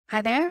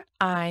Hi there,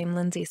 I'm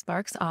Lindsey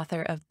Sparks,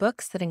 author of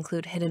books that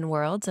include hidden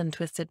worlds and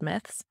twisted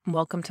myths.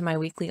 Welcome to my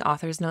weekly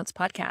Author's Notes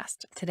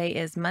podcast. Today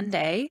is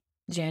Monday,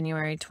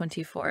 January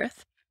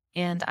 24th,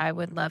 and I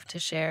would love to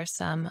share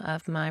some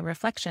of my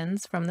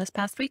reflections from this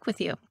past week with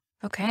you.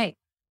 Okay,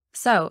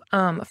 so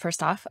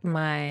first off,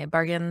 my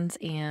bargains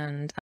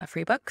and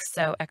free books.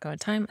 So Echo in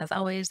Time, as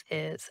always,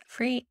 is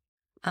free.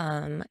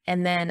 And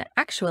then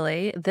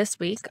actually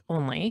this week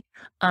only,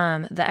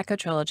 the Echo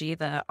Trilogy,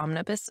 the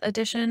Omnibus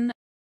edition,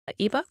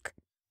 ebook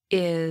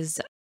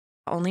is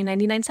only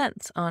 99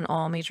 cents on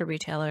all major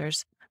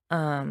retailers.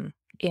 And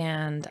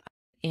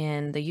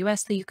in the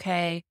US, the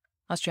UK,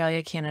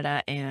 Australia,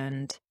 Canada,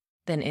 and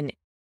then in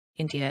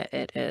India,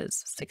 it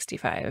is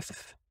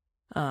 65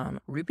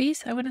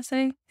 rupees, I want to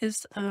say,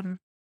 is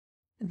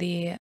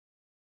the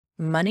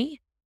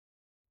money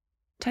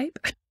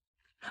type.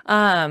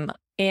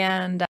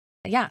 And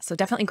yeah, so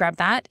definitely grab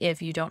that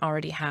if you don't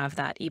already have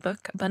that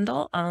ebook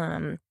bundle.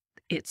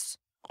 It's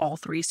all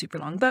three super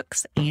long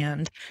books,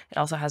 and it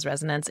also has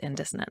resonance and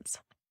dissonance.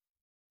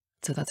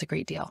 So that's a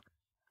great deal.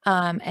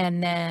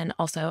 And then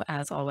also,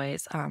 as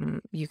always,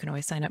 you can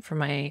always sign up for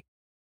my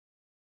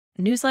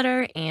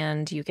newsletter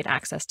and you get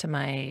access to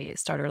my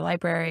starter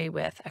library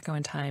with Echo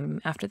in Time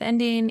After the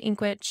Ending,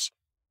 Inkwitch,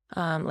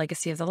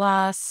 Legacy of the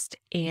Lost,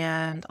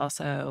 and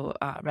also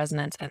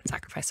Resonance and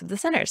Sacrifice of the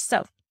Sinners.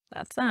 So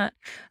that's that.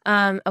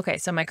 Okay,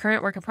 so my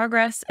current work in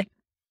progress.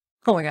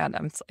 Oh my God,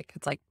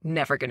 it's like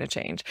never gonna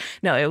change.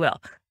 No, it will.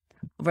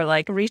 We're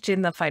like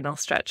reaching the final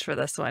stretch for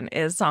this one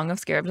is Song of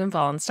Scarabs and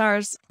Fallen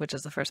Stars, which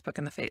is the first book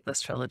in the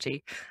Fateless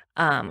trilogy,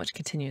 which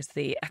continues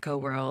the Echo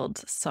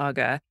World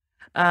saga.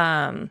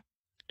 And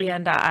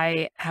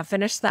I have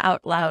finished the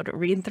out loud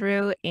read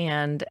through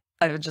and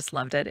I just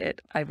loved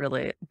it. I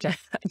really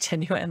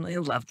genuinely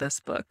love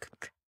this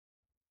book.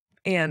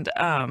 And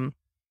now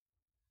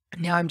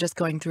I'm just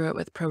going through it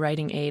with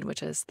ProWritingAid,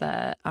 which is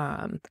the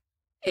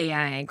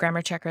AI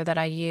grammar checker that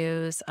I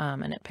use,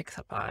 and it picks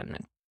up on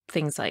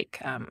things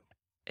like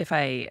if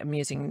I am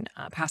using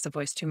passive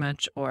voice too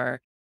much,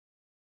 or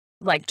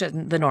like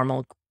just the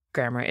normal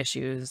grammar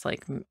issues,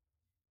 like,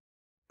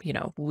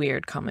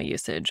 weird comma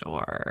usage,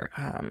 or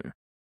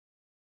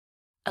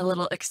a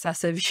little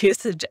excessive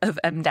usage of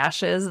M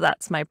dashes.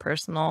 That's my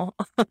personal.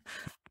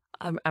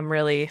 I'm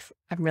really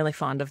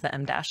fond of the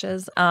M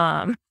dashes.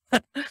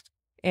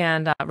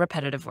 And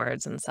repetitive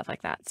words and stuff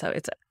like that. So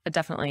it's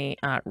definitely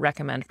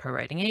recommend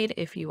ProWritingAid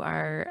if you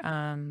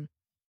are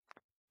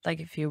like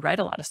if you write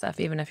a lot of stuff,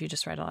 even if you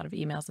just write a lot of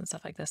emails and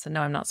stuff like this. And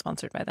no, I'm not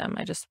sponsored by them.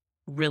 I just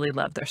really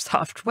love their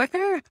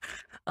software.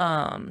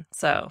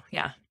 So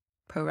yeah,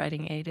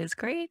 ProWritingAid is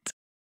great.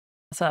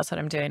 So that's what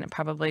I'm doing. I'll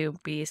probably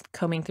be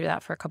combing through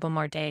that for a couple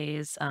more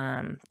days,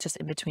 just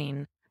in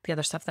between the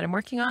other stuff that I'm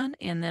working on,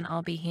 and then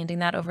I'll be handing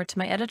that over to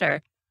my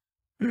editor.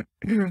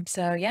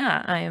 So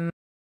yeah,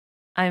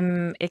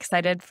 I'm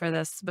excited for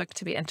this book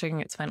to be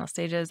entering its final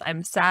stages.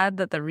 I'm sad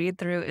that the read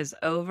through is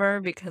over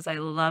because I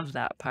love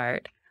that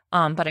part.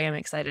 But I am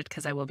excited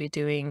because I will be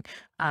doing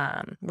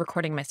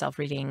recording myself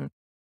reading,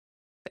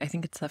 I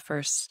think it's the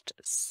first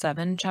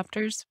 7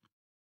 chapters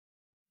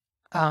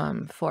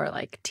for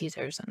like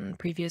teasers and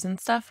previews and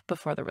stuff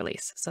before the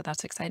release. So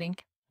that's exciting.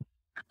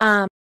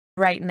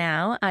 Right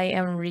now I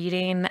am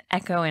reading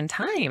Echo in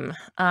Time,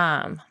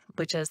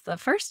 which is the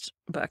first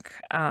book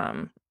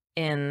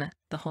in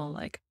the whole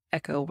like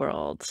Echo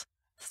World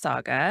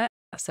saga.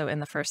 So in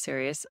the first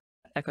series,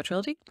 Echo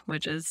Trilogy,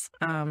 which is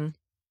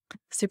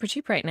super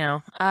cheap right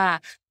now.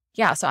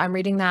 Yeah, so I'm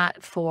reading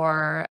that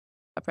for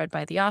read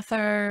by the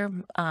author,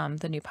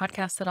 the new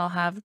podcast that I'll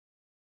have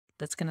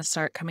that's going to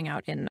start coming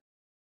out in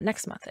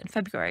next month in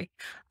February.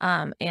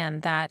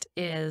 And that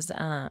is,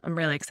 I'm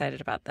really excited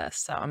about this.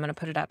 So I'm going to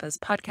put it up as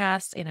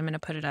podcast, and I'm going to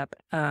put it up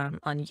on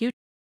YouTube,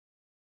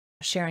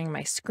 sharing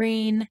my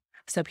screen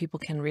so people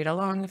can read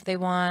along if they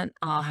want.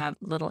 I'll have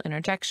little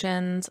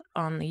interjections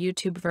on the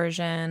YouTube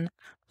version,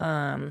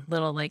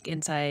 little like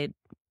inside,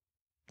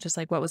 just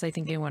like, what was I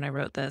thinking when I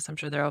wrote this? I'm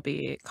sure there will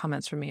be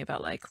comments from me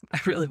about like, I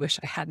really wish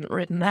I hadn't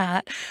written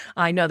that.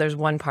 I know there's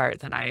one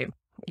part that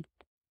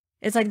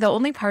it's like the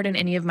only part in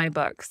any of my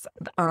books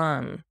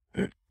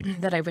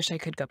that I wish I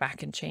could go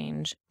back and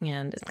change.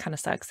 And it kind of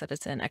sucks that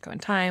it's in Echo in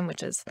Time,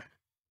 which is,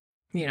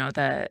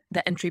 the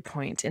entry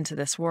point into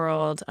this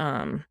world.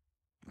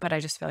 But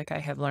I just feel like I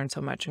have learned so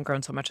much and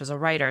grown so much as a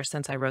writer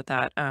since I wrote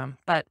that.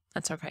 But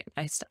that's okay.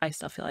 I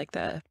still feel like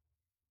the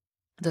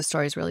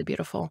story is really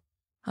beautiful.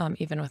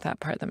 Even with that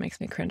part that makes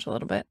me cringe a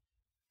little bit.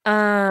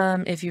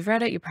 If you've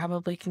read it, you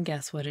probably can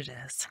guess what it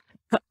is.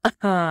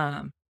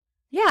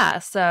 Yeah,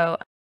 so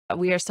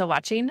we are still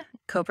watching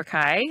Cobra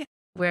Kai.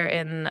 We're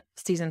in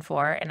season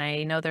 4, and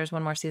I know there's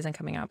one more season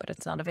coming out, but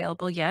it's not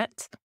available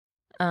yet.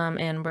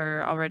 And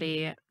we're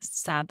already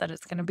sad that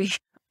it's going to be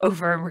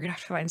over, and we're going to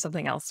have to find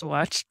something else to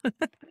watch.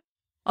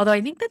 Although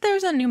I think that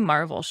there's a new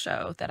Marvel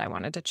show that I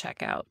wanted to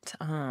check out.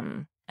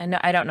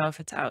 I don't know if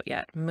it's out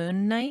yet.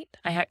 Moon Knight?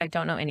 I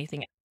don't know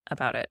anything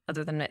about it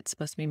other than it's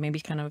supposed to be maybe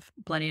kind of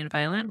bloody and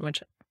violent,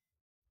 which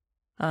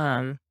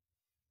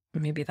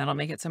maybe that'll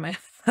make it so my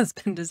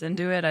husband is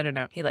into it. I don't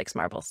know. He likes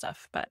Marvel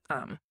stuff, but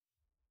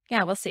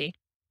yeah, we'll see.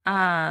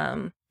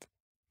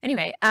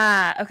 Anyway,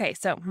 okay,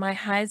 so my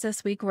highs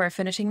this week were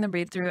finishing the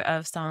read through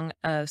of Song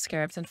of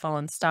Scarabs and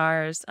Fallen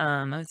Stars.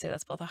 I would say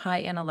that's both a high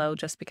and a low,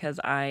 just because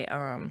I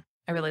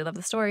really love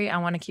the story. I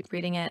want to keep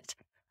reading it.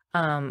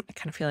 I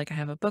kind of feel like I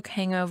have a book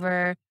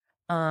hangover,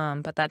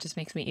 but that just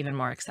makes me even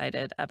more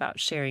excited about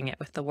sharing it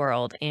with the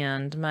world.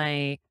 And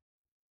my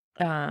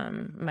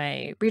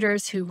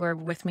readers who were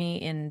with me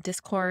in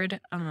Discord,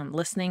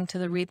 listening to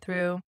the read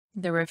through,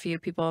 there were a few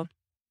people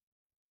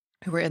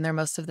who were in there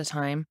most of the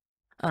time.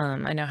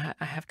 I know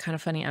I have kind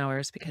of funny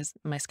hours because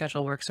my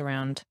schedule works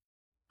around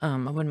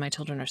when my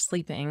children are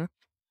sleeping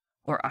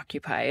or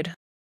occupied.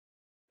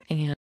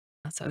 And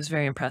so I was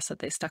very impressed that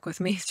they stuck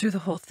with me through the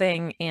whole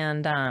thing.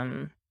 And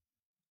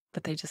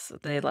but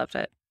they loved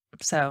it.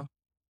 So,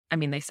 I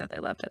mean, they said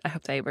they loved it. I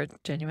hope they were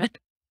genuine.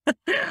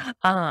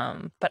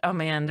 But oh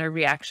man, their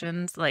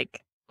reactions,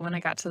 like when I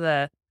got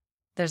to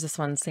there's this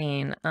one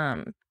scene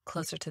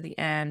closer to the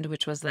end,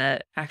 which was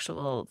the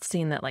actual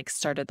scene that like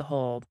started the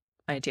whole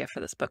idea for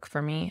this book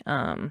for me.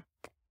 And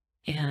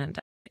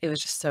it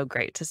was just so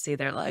great to see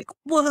their like,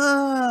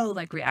 whoa,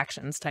 like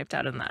reactions typed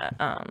out in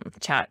the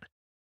chat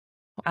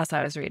as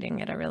I was reading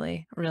it. I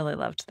really, really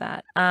loved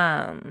that.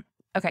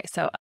 Okay,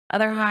 so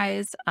other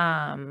highs,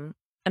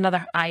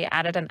 I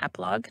added an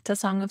epilogue to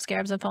Song of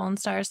Scarabs and Fallen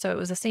Stars. So it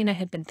was a scene I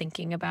had been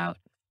thinking about.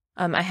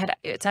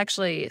 It's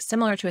actually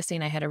similar to a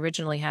scene I had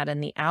originally had in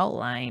the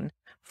outline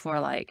for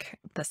like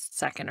the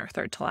second or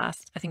third to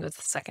last. I think it was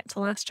the second to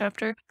last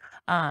chapter.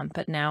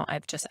 But now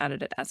I've just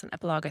added it as an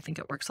epilogue. I think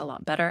it works a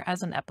lot better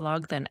as an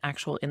epilogue than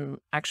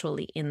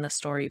actually in the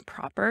story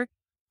proper.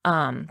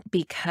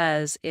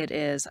 Because it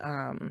is,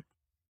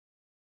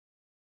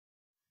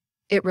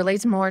 it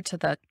relates more to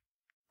the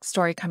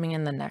story coming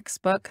in the next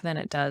book than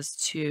it does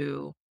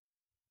to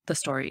the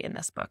story in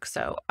this book.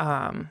 So,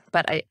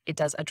 but it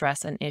does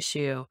address an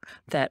issue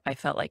that I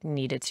felt like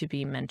needed to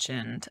be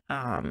mentioned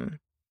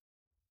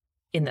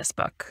in this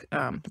book,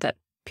 that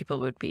people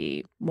would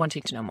be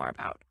wanting to know more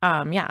about.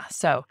 Yeah,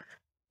 so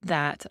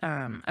that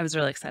I was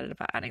really excited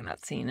about adding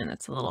that scene, and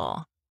it's a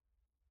little,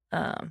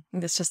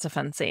 it's just a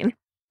fun scene.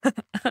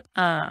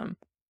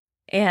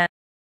 And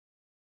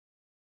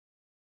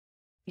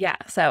yeah,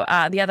 so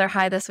the other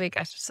high this week,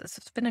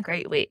 it's been a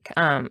great week.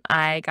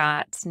 I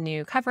got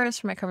new covers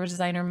from my cover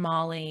designer,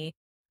 Molly,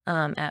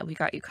 at We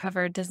Got You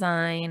Covered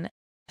Design.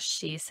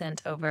 She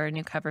sent over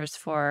new covers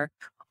for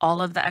all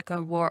of the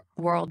Echo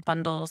World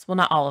bundles. Well,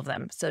 not all of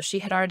them. So she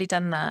had already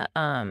done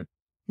the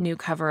new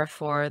cover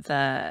for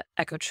the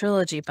Echo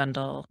Trilogy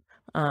bundle.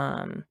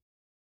 The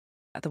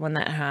one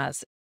that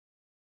has,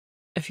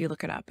 if you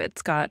look it up,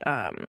 it's got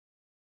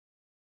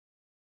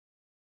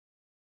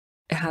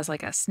it has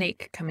like a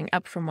snake coming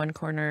up from one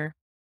corner,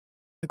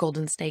 a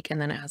golden snake,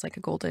 and then it has like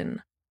a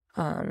golden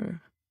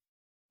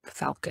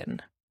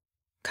falcon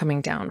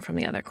coming down from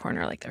the other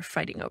corner, like they're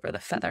fighting over the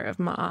feather of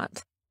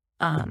Ma'at.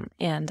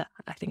 And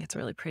I think it's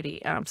really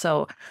pretty.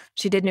 So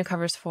she did new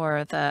covers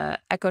for the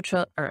Echo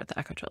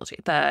Trilogy,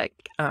 the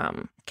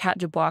Cat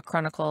Dubois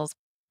Chronicles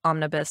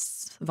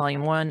Omnibus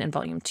Volume 1 and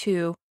Volume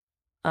 2.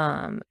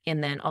 And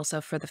then also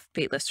for the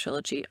Fateless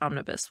Trilogy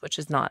Omnibus, which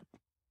is not,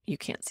 you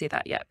can't see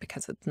that yet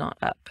because it's not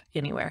up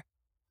anywhere.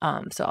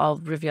 So I'll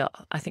reveal,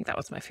 I think that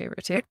was my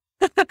favorite too.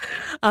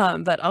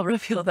 But I'll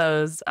reveal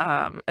those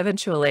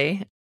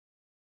eventually.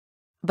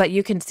 But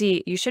you can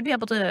see, you should be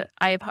able to,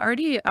 I've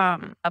already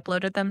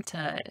uploaded them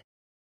to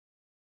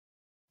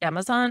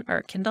Amazon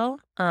or Kindle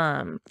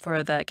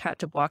for the Cat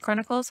Dubois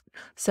Chronicles.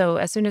 So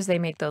as soon as they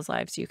make those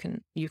lives, you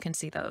can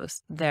see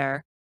those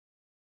there.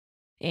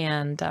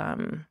 And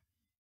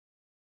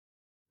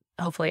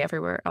hopefully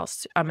everywhere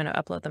else. I'm going to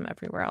upload them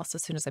everywhere else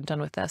as soon as I'm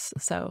done with this.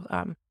 So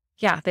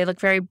yeah, they look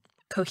very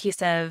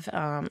cohesive.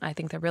 I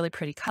think they're really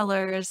pretty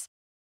colors.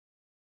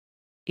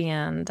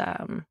 And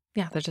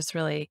yeah, they're just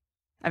really,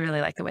 I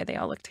really like the way they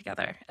all look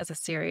together as a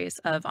series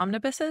of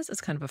omnibuses. It's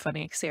kind of a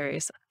funny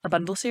series, a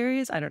bundle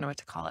series. I don't know what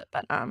to call it,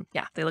 but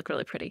yeah, they look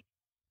really pretty.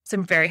 So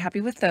I'm very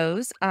happy with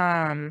those.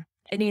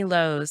 Any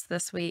lows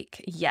this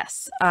week?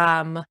 Yes.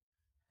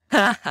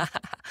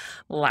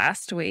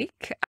 Last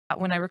week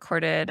when I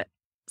recorded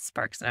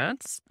Sparks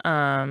Notes,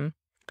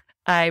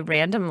 I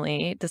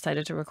randomly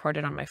decided to record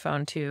it on my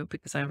phone too,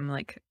 because I'm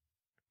like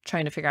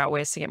trying to figure out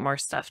ways to get more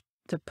stuff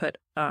to put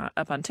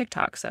up on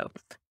TikTok. So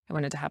I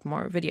wanted to have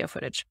more video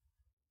footage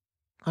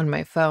on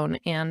my phone.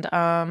 And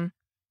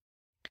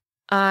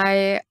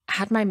I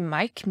had my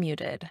mic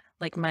muted,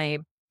 like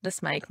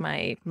this mic,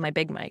 my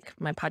big mic,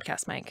 my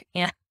podcast mic.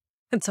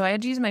 And so I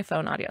had to use my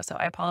phone audio. So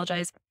I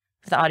apologize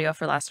if the audio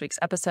for last week's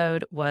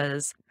episode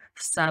was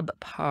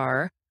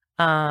subpar.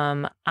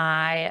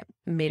 I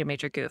made a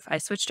major goof.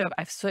 I've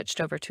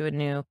switched over to a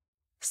new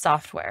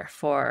software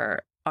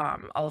for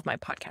all of my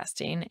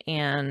podcasting,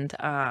 and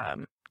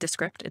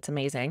Descript. It's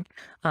amazing.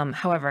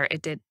 However,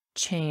 it did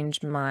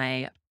change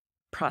my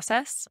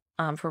process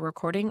for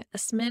recording a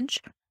smidge,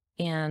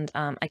 and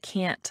I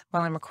can't,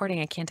 while I'm recording,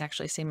 I can't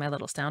actually see my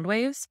little sound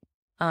waves.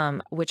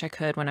 which I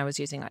could when I was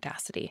using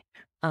Audacity.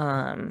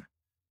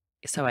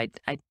 So I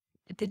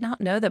did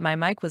not know that my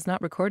mic was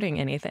not recording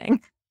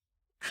anything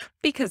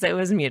because it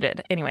was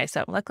muted. Anyway,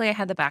 so luckily I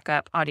had the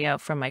backup audio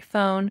from my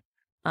phone.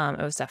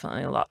 It was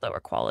definitely a lot lower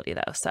quality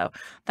though. So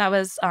that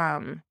was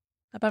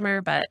a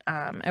bummer, but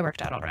it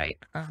worked out all right.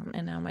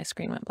 And now my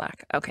screen went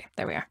black. Okay,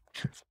 there we are.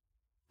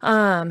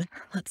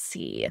 Let's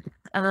see.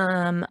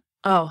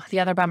 Oh, the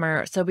other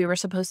bummer. So we were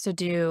supposed to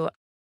do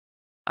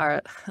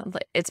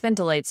it's been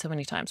delayed so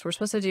many times. We're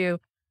supposed to do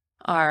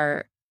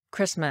our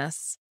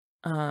Christmas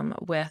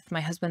with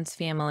my husband's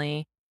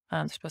family.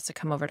 They're supposed to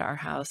come over to our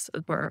house.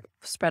 We're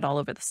spread all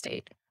over the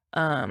state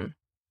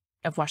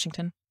of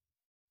Washington.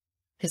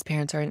 His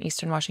parents are in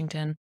Eastern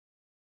Washington.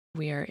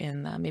 We are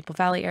in the Maple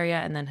Valley area,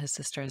 and then his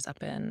sister is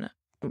up in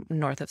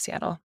north of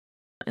Seattle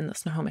in the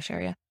Snohomish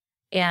area.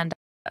 And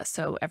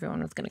so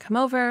everyone was going to come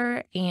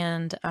over,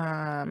 and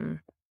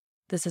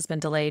this has been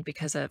delayed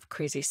because of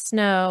crazy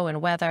snow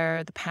and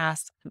weather. The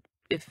past,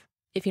 if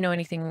you know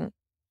anything,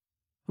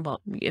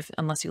 well,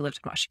 unless you lived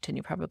in Washington,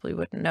 you probably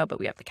wouldn't know, but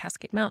we have the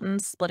Cascade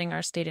Mountains splitting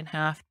our state in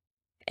half,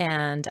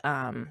 and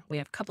we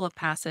have a couple of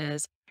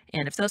passes.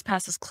 And if those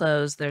passes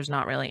close, there's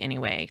not really any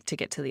way to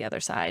get to the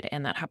other side,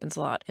 and that happens a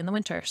lot in the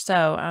winter.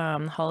 So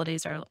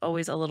holidays are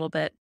always a little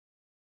bit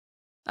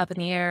up in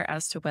the air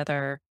as to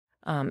whether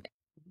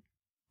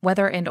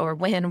and or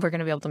when we're going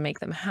to be able to make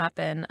them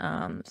happen.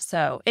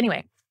 So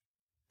anyway,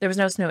 there was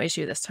no snow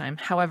issue this time.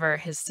 However,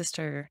 his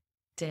sister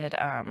did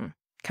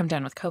come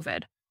down with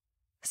COVID.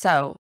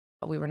 So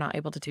we were not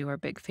able to do our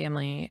big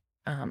family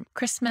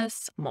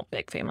Christmas. Well,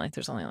 big family,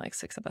 there's only like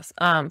 6 of us.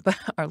 But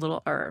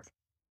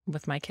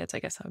with my kids, I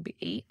guess that would be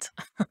 8.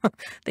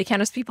 They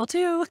count as people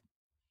too.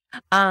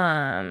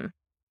 So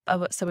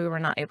we were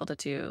not able to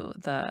do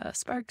the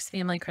Sparks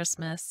family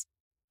Christmas.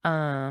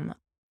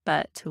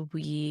 But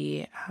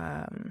we,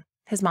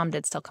 his mom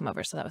did still come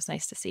over, so that was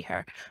nice to see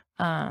her.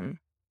 And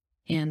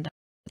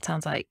it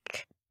sounds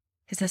like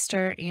his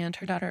sister and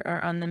her daughter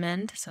are on the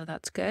mend, so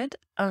that's good.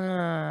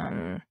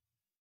 But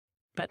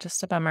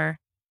just a bummer.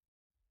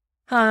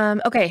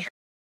 Okay.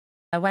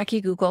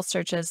 Wacky Google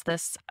searches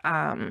this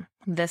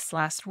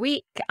last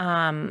week.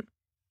 I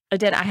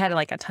had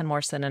like a ton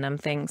more synonym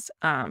things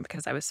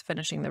because I was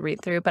finishing the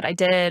read through, but I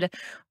did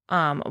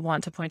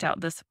want to point out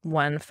this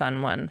one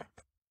fun one,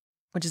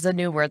 which is a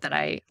new word that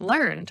I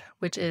learned,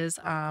 which is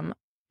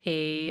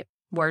a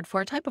word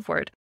for a type of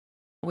word,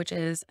 which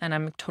is, and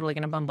I'm totally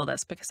going to bumble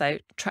this because I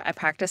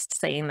practiced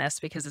saying this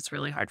because it's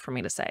really hard for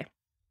me to say.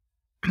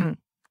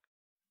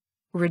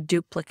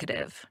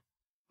 Reduplicative.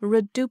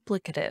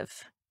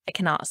 Reduplicative. I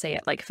cannot say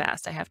it like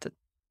fast. I have to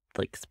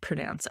like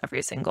pronounce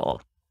every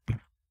single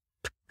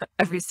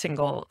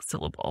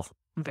syllable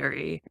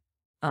very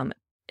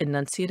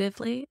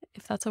enunciatively,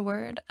 if that's a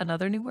word.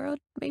 Another new word,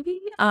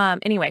 maybe.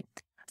 Anyway,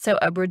 so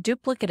a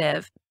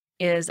reduplicative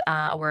is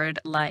a word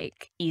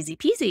like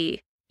easy-peasy,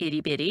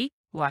 itty-bitty,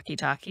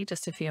 walkie-talkie,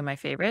 just a few of my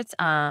favorites.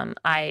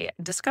 I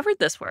discovered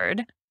this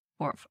word,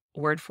 or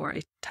word for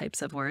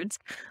types of words,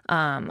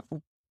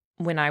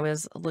 when I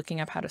was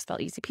looking up how to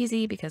spell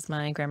easy-peasy because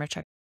my grammar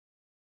check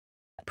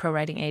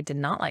ProWritingAid did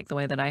not like the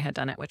way that I had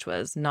done it, which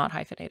was not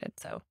hyphenated.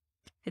 So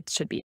it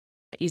should be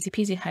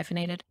easy-peasy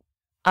hyphenated.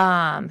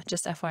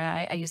 Just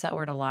FYI, I use that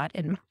word a lot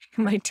in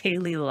my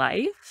daily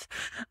life.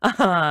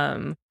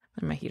 And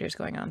my heater's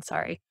going on,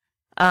 sorry.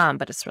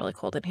 But it's really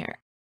cold in here.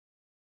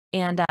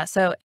 And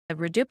so a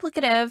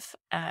reduplicative,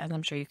 as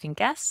I'm sure you can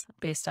guess,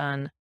 based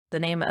on the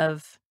name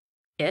of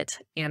it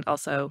and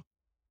also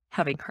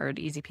having heard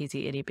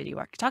easy-peasy, itty-bitty,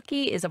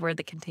 walkie-talkie, is a word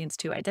that contains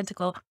 2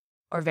 identical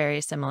or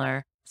very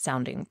similar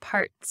sounding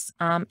parts.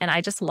 And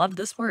I just love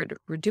this word,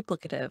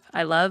 reduplicative.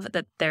 I love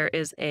that there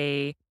is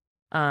a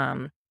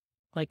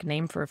like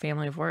name for a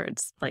family of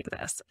words like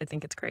this. I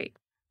think it's great.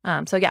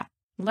 So yeah,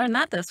 learned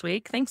that this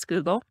week. Thanks,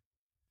 Google.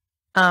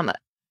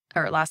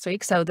 Or last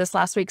week. So this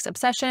last week's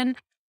obsession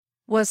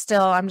was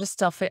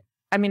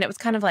it was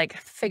kind of like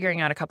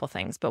figuring out a couple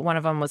things, but one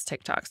of them was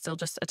TikTok, still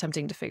just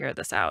attempting to figure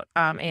this out.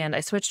 And I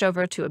switched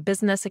over to a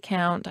business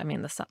account. I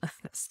mean,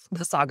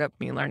 the saga of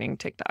me learning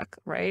TikTok,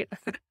 right?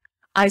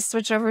 I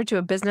switched over to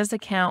a business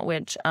account,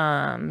 which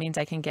means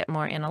I can get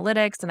more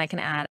analytics and I can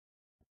add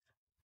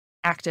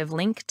active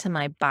link to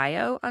my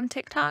bio on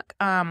TikTok.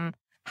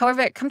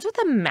 However, it comes with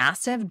a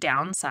massive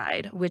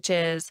downside, which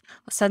is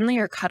suddenly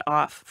you're cut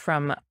off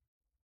from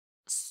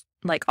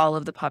like all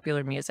of the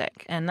popular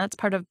music. And that's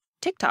part of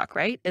TikTok,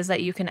 right? Is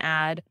that you can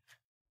add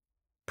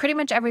pretty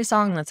much every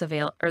song that's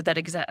available or that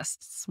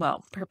exists.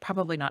 Well,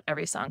 probably not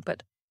every song,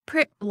 but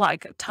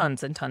like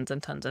tons and tons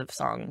and tons of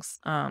songs.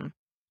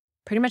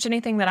 Pretty much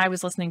anything that I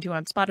was listening to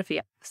on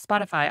Spotify,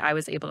 I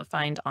was able to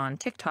find on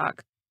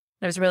TikTok.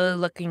 I was really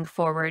looking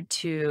forward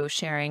to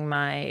sharing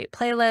my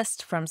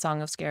playlist from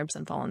Song of Scarabs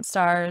and Fallen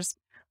Stars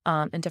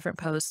in different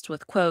posts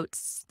with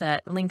quotes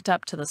that linked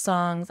up to the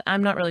songs.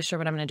 I'm not really sure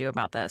what I'm going to do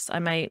about this. I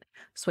might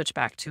switch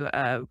back to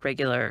a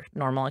regular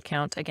normal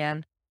account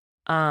again.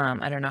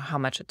 I don't know how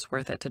much it's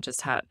worth it to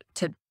just have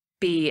to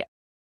be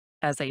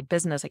as a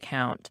business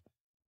account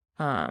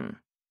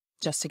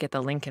just to get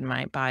the link in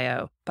my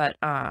bio. But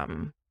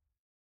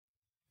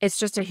it's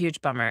just a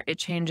huge bummer. It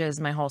changes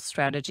my whole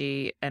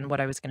strategy and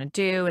what I was going to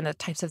do and the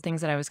types of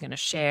things that I was going to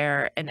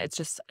share. And it's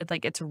just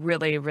like, it's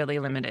really, really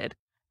limited,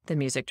 the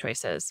music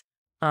choices.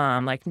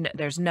 Like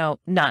there's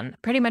none,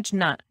 pretty much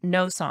none,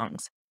 no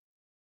songs.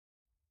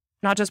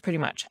 Not just pretty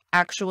much,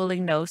 actually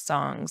no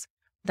songs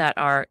that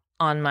are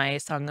on my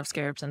Song of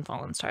Scarabs and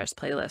Fallen Stars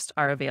playlist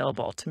are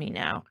available to me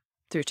now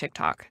through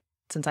TikTok,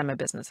 since I'm a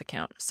business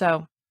account.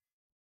 So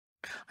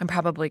I'm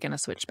probably going to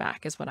switch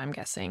back is what I'm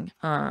guessing.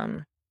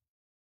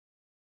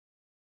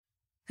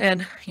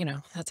 And, you know,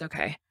 that's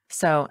okay.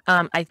 So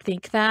I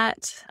think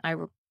that I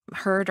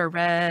heard or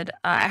read,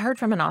 I heard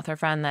from an author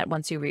friend that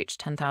once you reach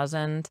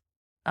 10,000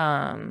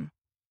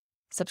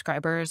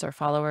 subscribers or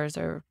followers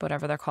or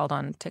whatever they're called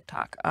on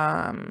TikTok,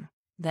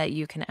 that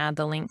you can add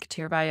the link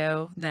to your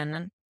bio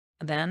then.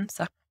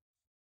 So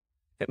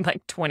in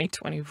like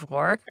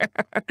 2024,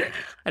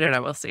 I don't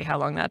know. We'll see how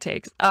long that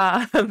takes.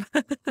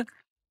 But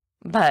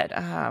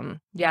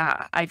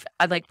yeah, I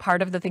like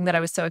part of the thing that I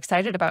was so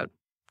excited about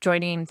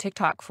joining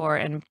TikTok for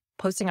and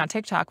posting on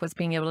TikTok was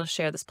being able to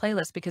share this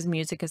playlist, because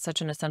music is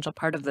such an essential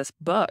part of this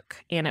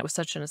book. And it was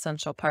such an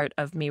essential part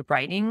of me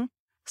writing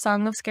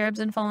Song of Scarabs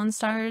and Fallen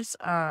Stars.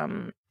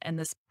 And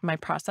this, my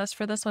process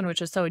for this one,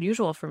 which is so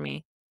unusual for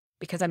me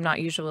because I'm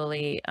not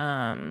usually,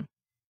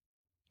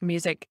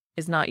 music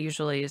is not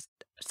usually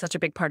such a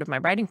big part of my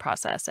writing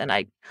process. And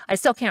I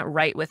still can't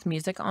write with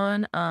music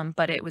on,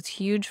 but it was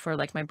huge for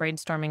like my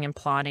brainstorming and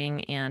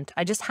plotting. And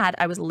I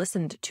was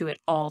listened to it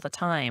all the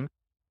time.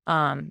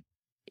 In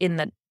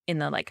the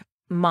like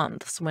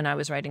months when I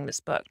was writing this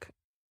book,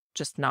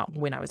 just not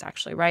when I was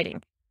actually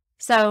writing.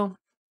 So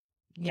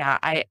yeah,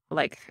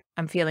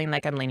 I'm feeling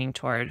like I'm leaning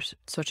towards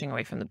switching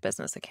away from the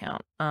business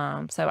account.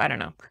 So I don't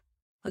know.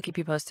 I'll keep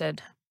you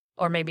posted,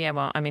 or maybe I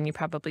won't. I mean, you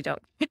probably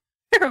don't hear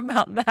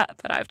about that,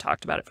 but I've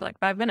talked about it for like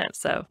 5 minutes.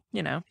 So,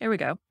 you know, here we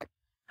go.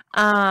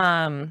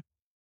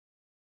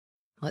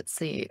 Let's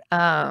see.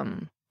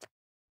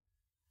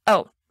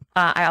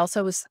 I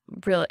also was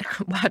really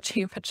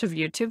watching a bunch of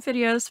YouTube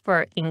videos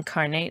for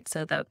Inkarnate,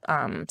 so the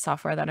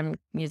software that I'm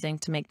using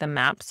to make the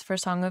maps for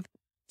Song of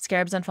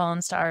Scarabs and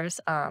Fallen Stars,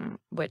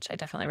 which I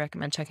definitely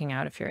recommend checking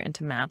out if you're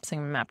into maps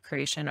and map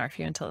creation, or if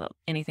you're into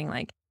anything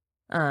like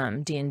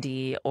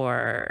D&D,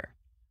 or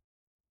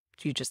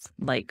you just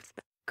like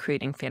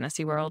creating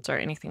fantasy worlds or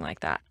anything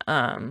like that.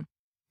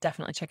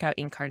 Definitely check out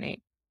Inkarnate.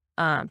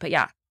 But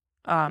yeah.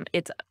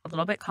 It's a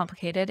little bit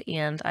complicated,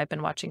 and I've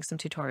been watching some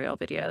tutorial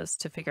videos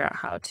to figure out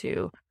how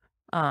to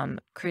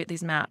create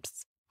these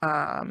maps.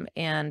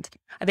 And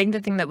I think the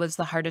thing that was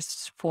the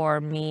hardest for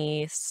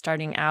me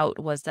starting out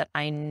was that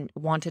I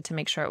wanted to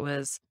make sure it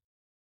was,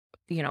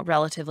 you know,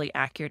 relatively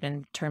accurate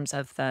in terms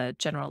of the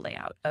general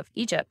layout of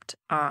Egypt.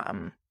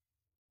 And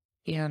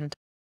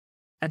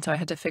so I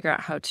had to figure out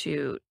how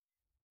to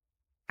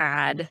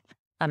add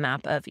a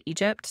map of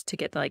Egypt to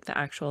get like the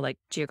actual like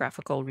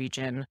geographical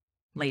region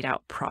laid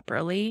out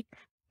properly,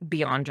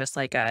 beyond just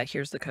like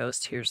here's the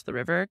coast, here's the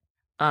river,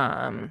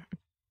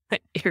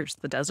 here's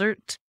the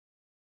desert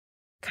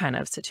kind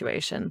of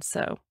situation.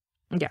 So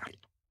yeah,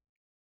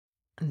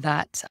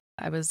 that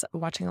I was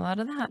watching a lot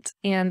of that.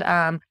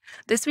 And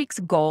this week's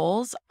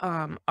goals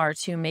are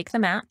to make the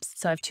maps.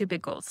 So I have 2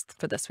 big goals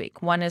for this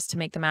week. One is to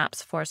make the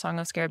maps for Song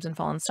of Scarabs and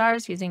Fallen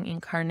Stars using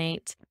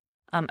Inkarnate.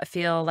 I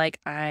feel like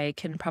I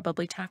can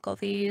probably tackle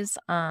these,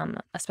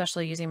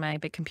 especially using my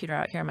big computer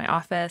out here in my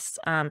office.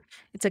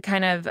 It's a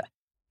kind of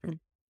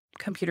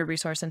computer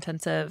resource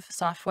intensive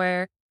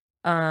software.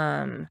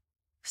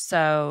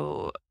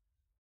 So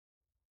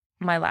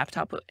my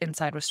laptop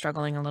inside was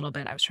struggling a little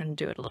bit. I was trying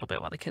to do it a little bit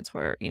while the kids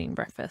were eating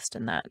breakfast,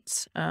 and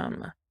that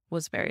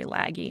was very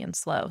laggy and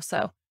slow.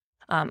 So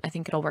I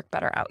think it'll work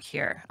better out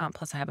here.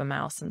 Plus I have a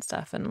mouse and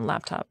stuff, and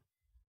laptop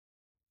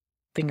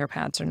finger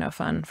pads are no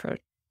fun for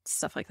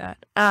stuff like that.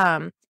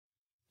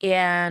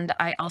 And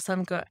I also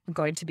am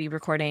going to be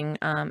recording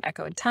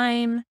Echo in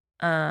Time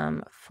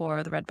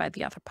for the Read by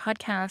the Author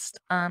podcast.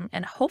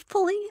 And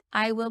hopefully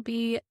I will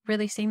be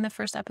releasing the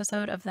first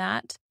episode of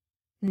that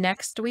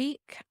next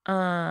week.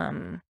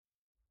 That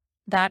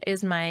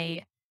is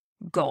my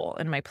goal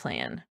and my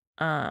plan.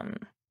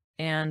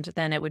 And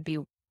then it would be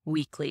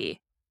weekly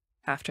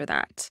after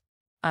that.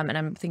 And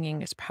I'm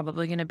thinking it's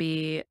probably going to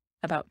be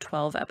about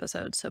 12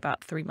 episodes, so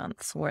about 3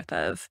 months worth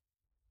of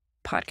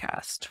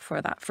podcast for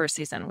that first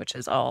season, which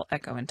is all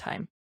Echo in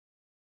Time.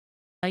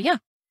 Yeah.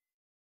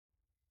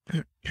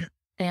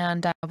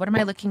 And what am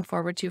I looking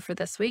forward to for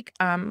this week?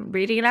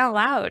 Reading it out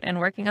loud and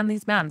working on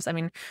these maps. I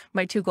mean,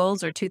 my 2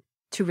 goals are two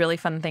really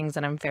fun things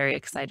that I'm very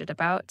excited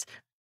about.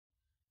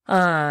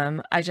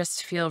 I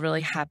just feel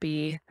really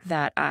happy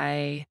that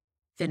I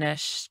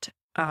finished,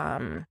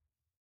 that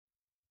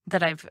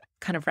I've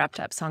kind of wrapped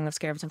up Song of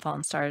Scarabs and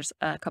Fallen Stars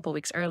a couple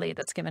weeks early.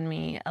 That's given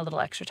me a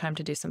little extra time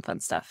to do some fun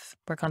stuff,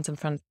 work on some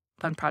fun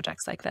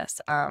projects like this.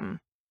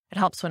 It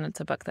helps when it's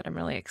a book that I'm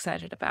really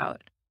excited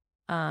about.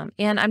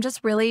 And I'm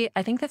just really,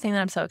 I think the thing that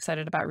I'm so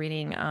excited about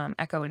reading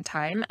Echo in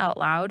Time out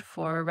loud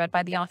for Read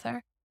by the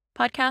Author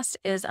podcast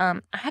is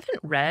I haven't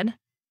read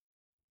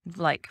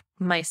like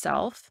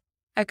myself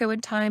echo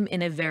in time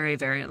in a very,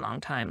 very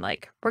long time.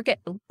 Like we're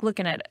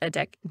looking at a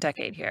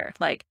decade here.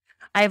 Like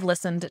I've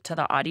listened to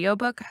the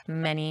audiobook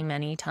many,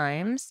 many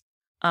times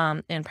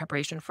in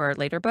preparation for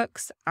later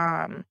books.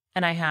 And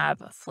I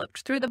have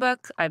flipped through the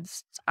book.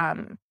 I've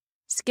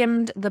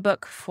skimmed the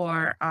book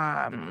for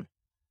the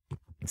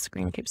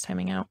screen keeps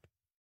timing out.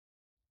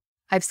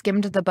 I've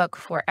skimmed the book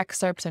for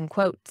excerpts and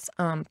quotes,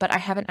 but I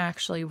haven't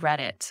actually read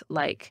it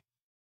like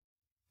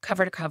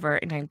cover to cover,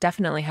 and I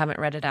definitely haven't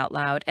read it out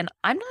loud. And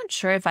I'm not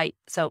sure if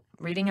so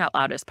reading out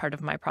loud is part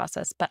of my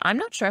process, but I'm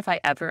not sure if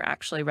I ever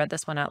actually read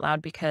this one out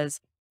loud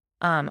because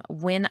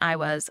when I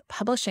was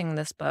publishing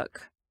this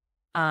book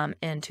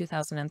in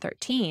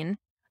 2013,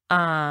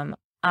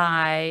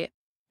 I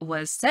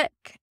was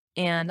sick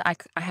and I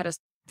had a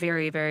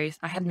I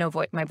had no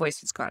voice. My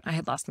voice was gone. I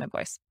had lost my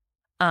voice.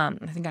 I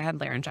think I had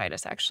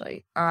laryngitis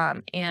actually.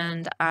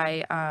 And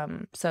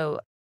so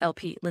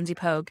LP Lindsey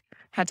Pogue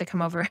had to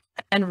come over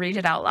and read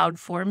it out loud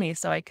for me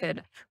so I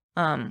could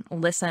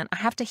listen. I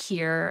have to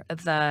hear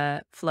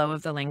the flow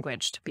of the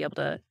language to be able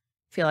to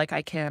feel like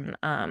I can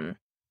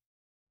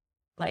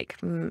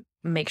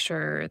make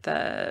sure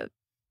the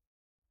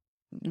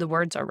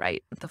words are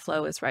right, the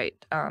flow is right.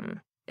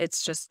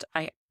 It's just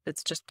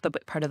the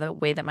part of the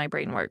way that my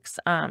brain works.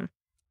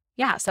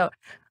 Yeah, so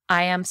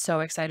I am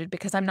so excited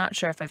because I'm not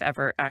sure if I've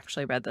ever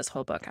actually read this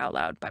whole book out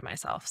loud by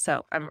myself.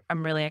 So I'm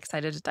really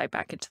excited to dive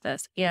back into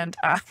this. And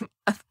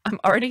I'm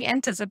already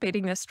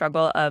anticipating the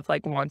struggle of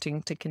like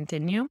wanting to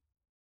continue.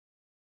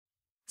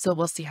 So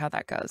we'll see how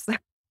that goes,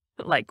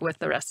 like with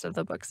the rest of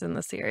the books in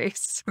the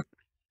series.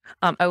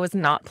 I was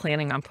not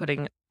planning on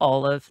putting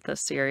all of the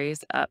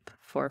series up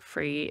for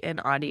free in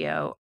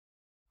audio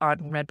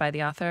on Read by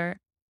the Author,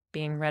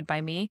 being read by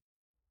me.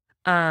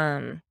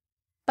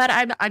 But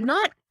I'm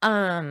not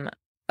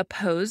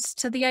opposed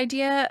to the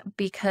idea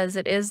because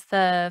it is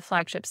the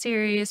flagship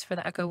series for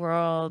the Echo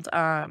World.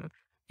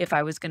 If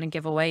I was going to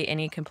give away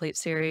any complete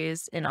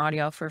series in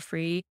audio for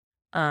free,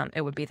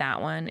 it would be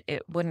that one.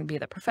 It wouldn't be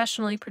the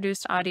professionally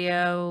produced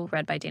audio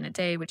read by Dana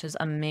Day, which is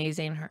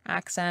amazing. Her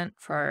accent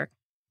for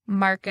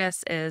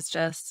Marcus is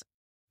just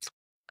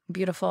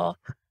beautiful.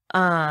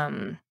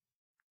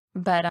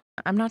 But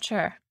I'm not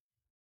sure.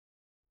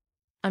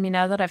 I mean,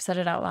 now that I've said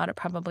it out loud, it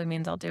probably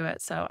means I'll do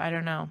it. So I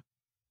don't know.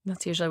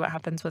 That's usually what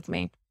happens with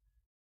me.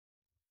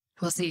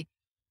 We'll see.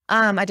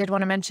 I did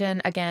want to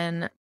mention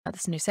again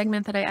this new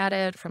segment that I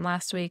added from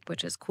last week,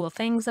 which is cool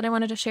things that I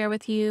wanted to share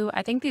with you.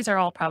 I think these are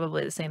all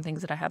probably the same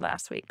things that I had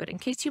last week, but in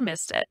case you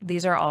missed it,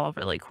 these are all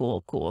really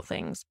cool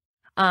things.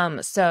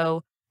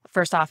 So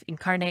first off,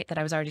 Inkarnate that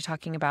I was already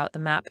talking about, the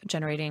map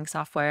generating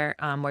software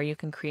where you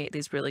can create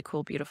these really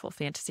cool, beautiful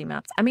fantasy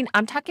maps. I mean,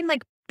 I'm talking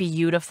like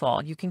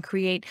beautiful. You can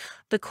create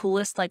the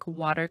coolest like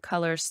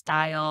watercolor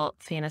style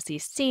fantasy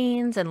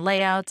scenes and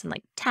layouts and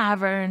like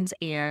taverns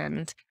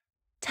and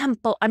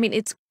temple. I mean,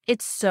 it's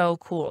so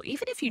cool.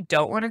 Even if you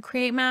don't want to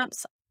create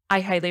maps,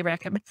 I highly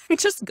recommend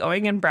just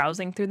going and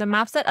browsing through the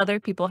maps that other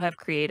people have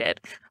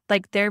created.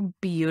 Like they're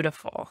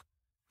beautiful.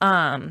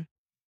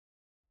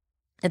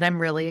 And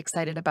I'm really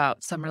excited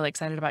about,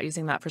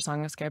 using that for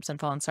Song of Scarabs and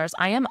Fallen Stars.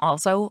 I am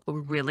also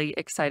really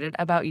excited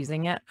about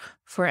using it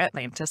for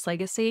Atlantis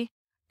Legacy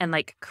and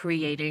like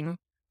creating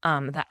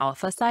the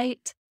alpha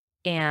site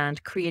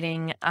and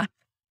creating the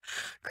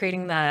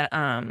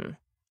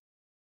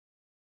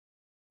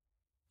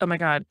oh my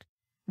god,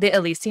 the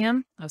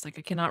Elysium. I was like,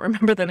 I cannot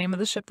remember the name of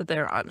the ship that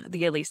they're on.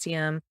 The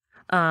Elysium.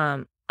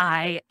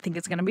 I think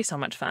it's gonna be so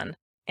much fun.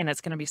 And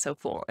it's going to be so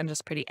cool and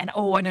just pretty. And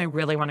oh, and I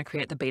really want to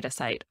create the beta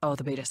site. Oh,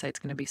 the beta site's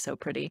going to be so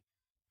pretty.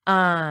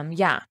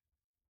 Yeah.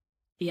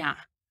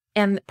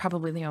 And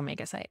probably the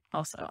Omega site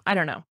also. I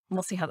don't know.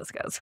 We'll see how this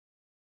goes.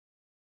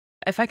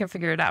 If I can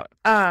figure it out.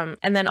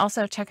 And then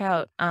also check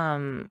out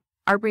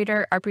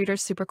Artbreeder.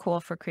 Artbreeder's super cool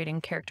for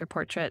creating character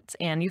portraits.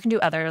 And you can do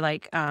other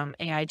like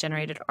AI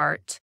generated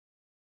art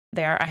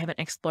there. I haven't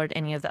explored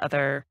any of the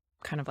other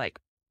kind of like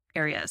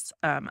areas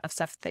of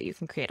stuff that you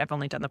can create. I've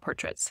only done the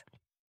portraits.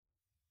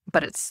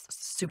 But it's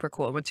super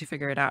cool once you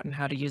figure it out and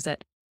how to use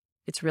it.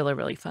 It's really,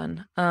 really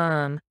fun.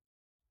 And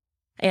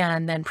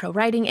then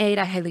ProWritingAid,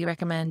 I highly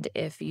recommend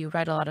if you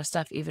write a lot of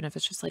stuff, even if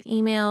it's just like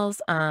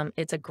emails.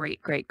 It's a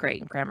great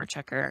grammar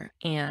checker.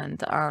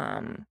 And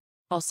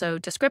also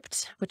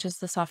Descript, which is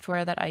the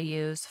software that I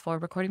use for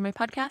recording my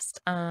podcast.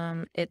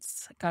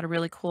 It's got a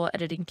really cool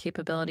editing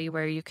capability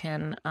where you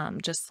can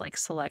just like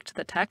select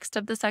the text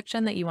of the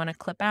section that you want to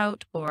clip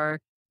out or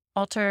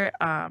alter.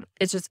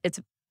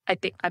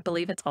 I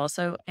believe it's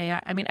also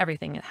AI. I mean,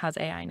 everything has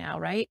AI now,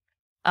 right?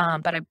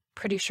 But I'm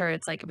pretty sure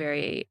it's like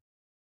the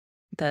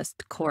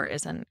core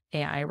is an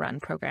AI run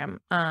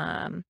program.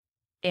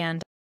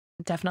 And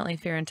definitely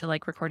if you're into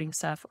like recording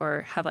stuff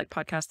or have like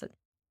podcasts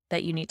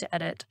that you need to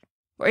edit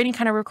or any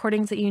kind of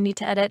recordings that you need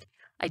to edit,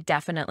 I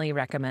definitely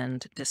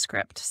recommend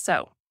Descript.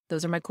 So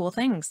those are my cool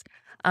things.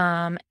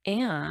 And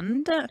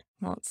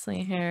let's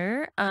see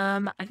here.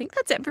 I think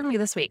that's it for me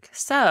this week.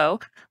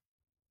 So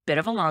bit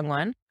of a long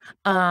one.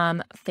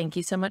 Thank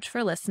you so much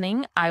for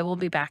listening. I will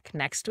be back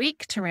next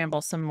week to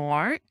ramble some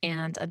more.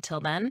 And until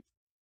then,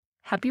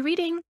 happy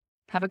reading.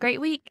 Have a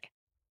great week.